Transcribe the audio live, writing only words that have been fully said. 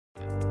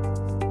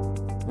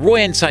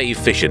Rointe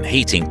efficient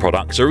heating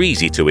products are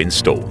easy to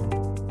install.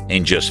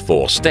 In just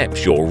 4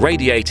 steps, your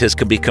radiators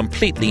can be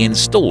completely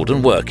installed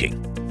and working.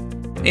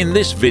 In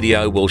this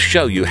video, we'll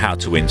show you how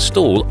to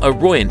install a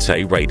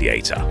Rointe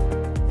radiator.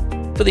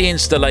 For the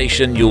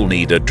installation, you'll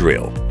need a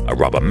drill, a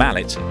rubber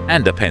mallet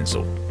and a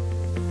pencil.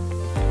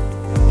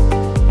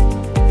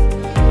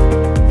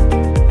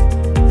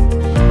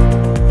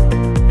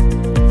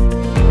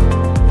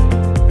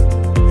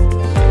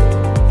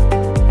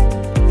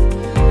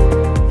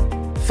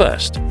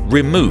 First,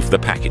 remove the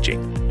packaging.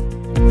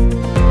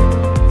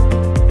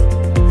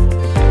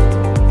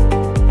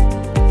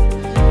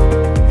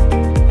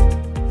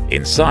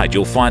 Inside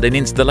you'll find an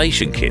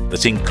installation kit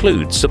that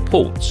includes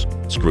supports,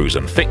 screws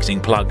and fixing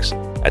plugs,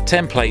 a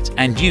template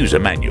and user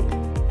manual.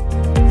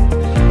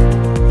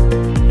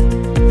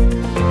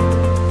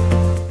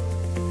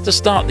 To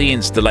start the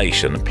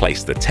installation,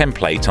 place the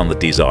template on the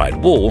desired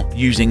wall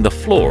using the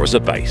floor as a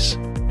base.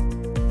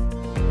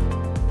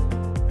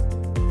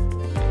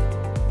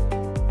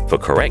 For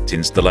correct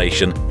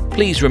installation,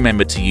 please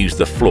remember to use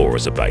the floor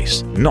as a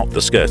base, not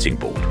the skirting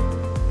board.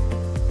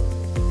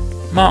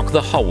 Mark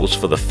the holes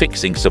for the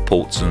fixing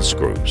supports and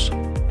screws.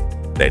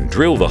 Then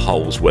drill the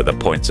holes where the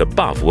points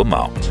above were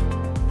marked.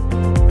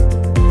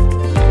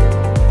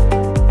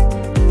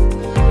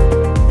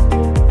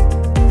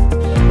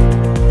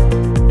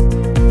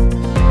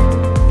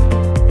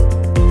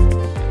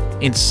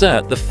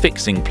 Insert the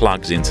fixing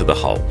plugs into the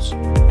holes.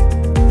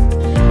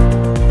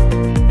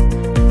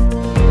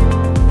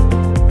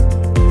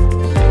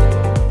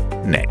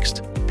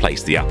 Next,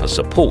 place the upper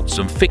supports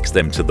and fix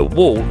them to the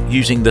wall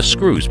using the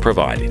screws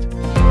provided.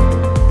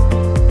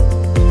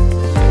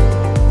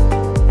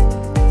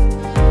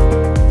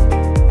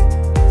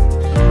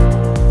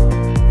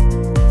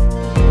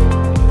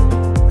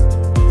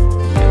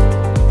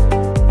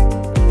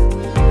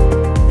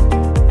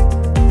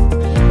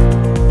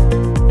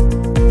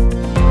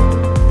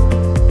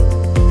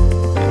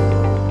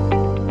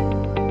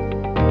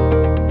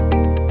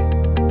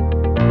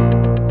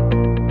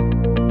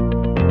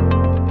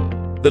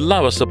 The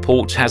lower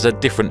support has a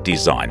different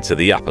design to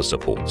the upper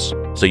supports,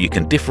 so you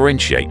can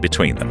differentiate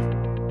between them.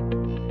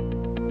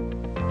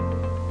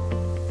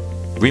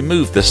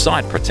 Remove the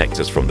side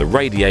protectors from the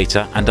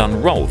radiator and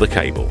unroll the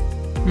cable,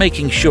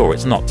 making sure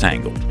it's not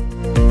tangled.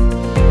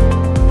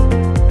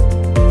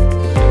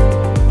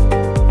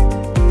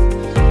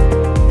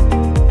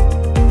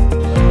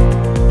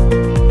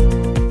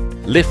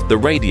 Lift the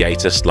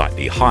radiator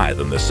slightly higher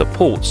than the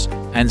supports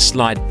and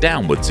slide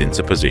downwards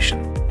into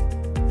position.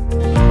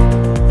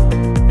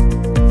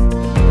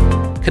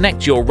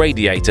 Connect your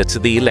radiator to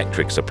the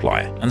electric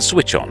supply and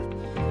switch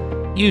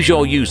on. Use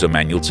your user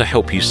manual to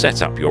help you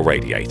set up your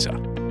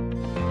radiator.